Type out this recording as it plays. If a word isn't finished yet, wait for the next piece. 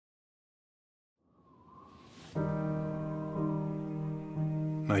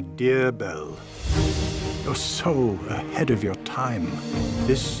My dear Belle, you're so ahead of your time.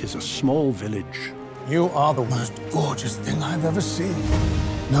 This is a small village. You are the most gorgeous thing I've ever seen.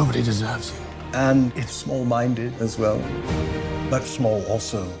 Nobody deserves you. And it's small-minded as well. But small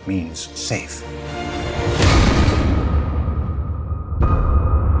also means safe.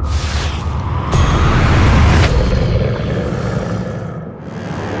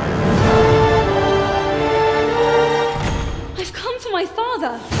 I've come for my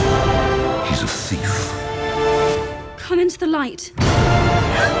father. He's a thief. Come into the light. I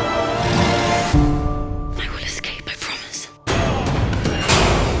will escape, I promise.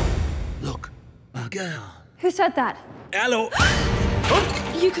 Look, my girl. Who said that? Hello.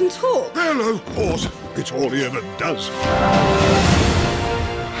 You can talk. Hello, horse. It's all he ever does.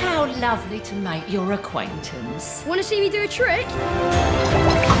 How lovely to make your acquaintance. Want to see me do a trick?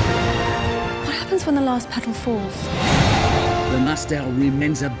 What happens when the last petal falls? The master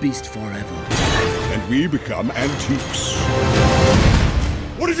remains a beast forever. And we become antiques.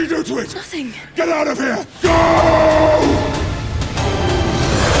 What did you do to it? Nothing. Get out of here! Go!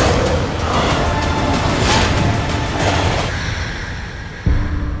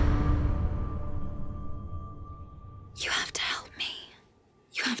 You have to help me.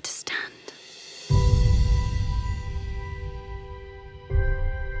 You have to stand.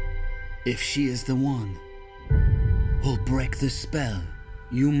 If she is the one who'll break the spell,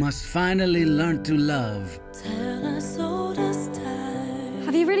 you must finally learn to love.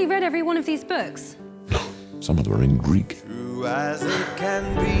 Have you really read every one of these books? Some of them are in Greek. True as it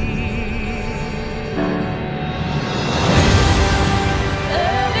can be.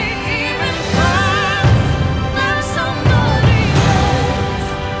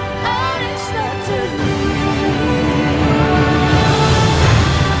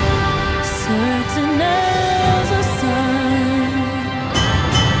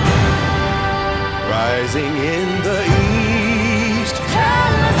 Rising in the